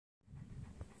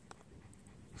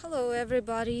Hello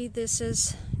everybody, this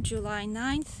is July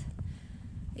 9th.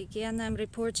 Again, I'm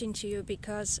reporting to you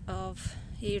because of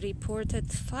a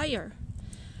reported fire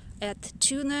at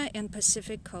Tuna and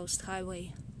Pacific Coast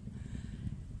Highway.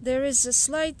 There is a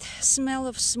slight smell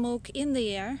of smoke in the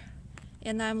air,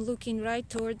 and I'm looking right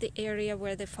toward the area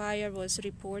where the fire was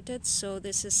reported. So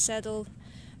this is Saddle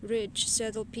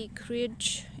Peak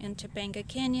Ridge in Topanga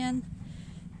Canyon,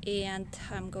 and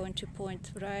I'm going to point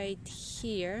right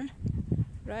here.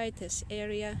 Right, this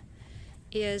area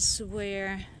is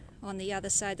where, on the other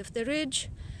side of the ridge,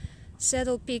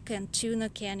 Saddle Peak and Tuna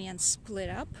Canyon split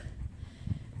up.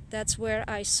 That's where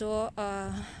I saw,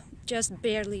 just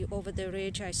barely over the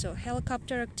ridge, I saw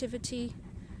helicopter activity.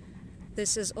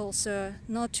 This is also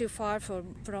not too far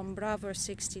from Bravo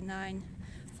 69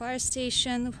 fire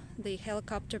station, the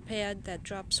helicopter pad that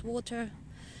drops water.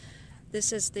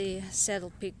 This is the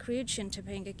Saddle Peak Ridge in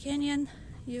Topanga Canyon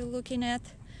you're looking at.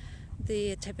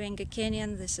 The Topanga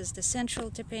Canyon, this is the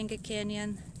central Topanga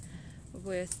Canyon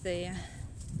with the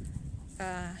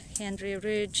Henry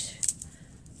Ridge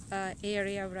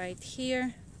area right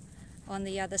here. On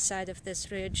the other side of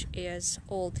this ridge is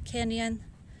Old Canyon.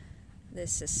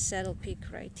 This is Saddle Peak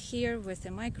right here with the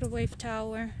microwave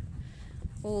tower.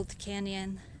 Old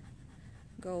Canyon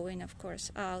going, of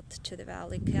course, out to the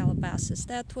valley, Calabasas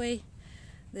that way.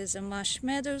 There's a Marsh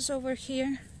Meadows over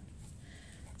here.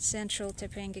 Central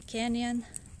Topanga Canyon.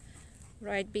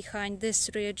 Right behind this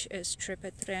ridge is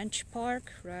Trippett Ranch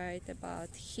Park, right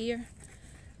about here.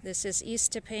 This is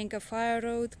East Topanga Fire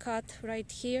Road cut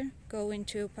right here, going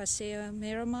to Paseo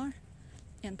Miramar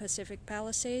and Pacific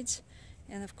Palisades.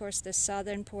 And of course the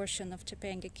southern portion of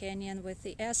Topanga Canyon with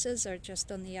the S's are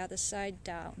just on the other side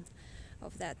down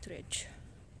of that ridge.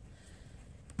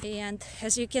 And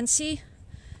as you can see,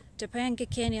 Topanga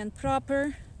Canyon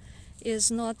proper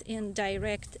is not in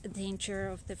direct danger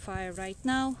of the fire right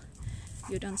now.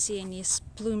 You don't see any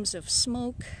plumes of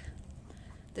smoke.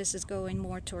 This is going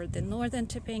more toward the northern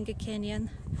Topanga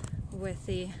Canyon with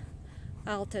the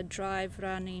Alta Drive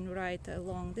running right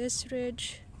along this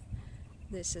ridge.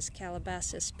 This is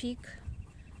Calabasas Peak.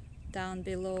 Down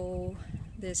below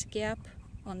this gap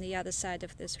on the other side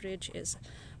of this ridge is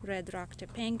Red Rock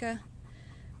Topanga.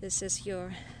 This is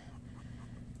your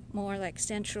more like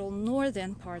central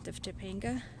northern part of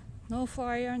Topanga. No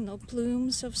fire, no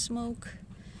plumes of smoke.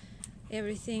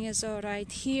 Everything is all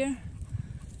right here.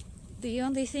 The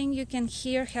only thing you can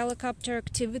hear, helicopter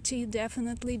activity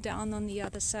definitely down on the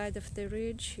other side of the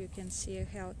ridge. You can see a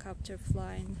helicopter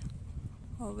flying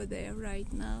over there right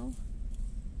now.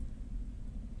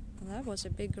 Well, that was a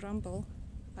big rumble.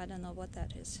 I don't know what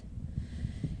that is.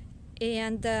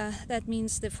 And that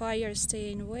means the fire is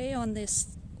staying away on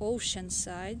this ocean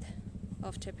side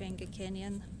of Topanga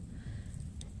Canyon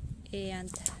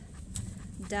and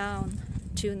down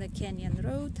Tuna Canyon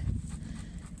Road.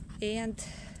 And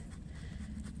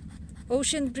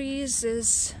ocean breeze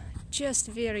is just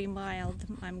very mild.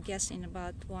 I'm guessing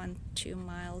about 1-2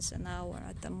 miles an hour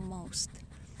at the most.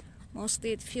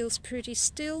 Mostly it feels pretty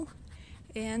still,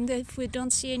 and if we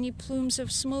don't see any plumes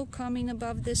of smoke coming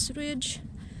above this ridge,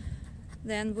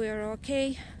 then we're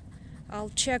okay. I'll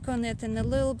check on it in a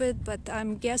little bit, but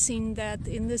I'm guessing that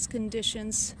in these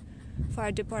conditions,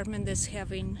 fire department is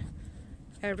having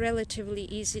a relatively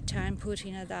easy time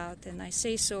putting it out. And I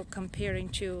say so comparing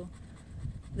to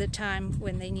the time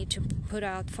when they need to put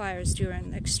out fires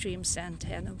during extreme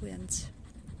Santana winds.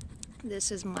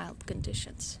 This is mild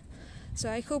conditions. So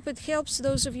I hope it helps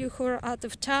those of you who are out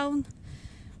of town,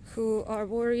 who are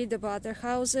worried about their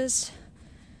houses.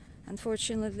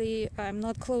 Unfortunately, I'm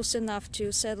not close enough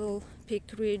to Saddle Peak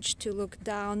Ridge to look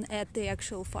down at the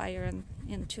actual fire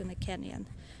in Tuna Canyon.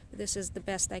 This is the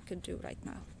best I could do right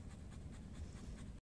now.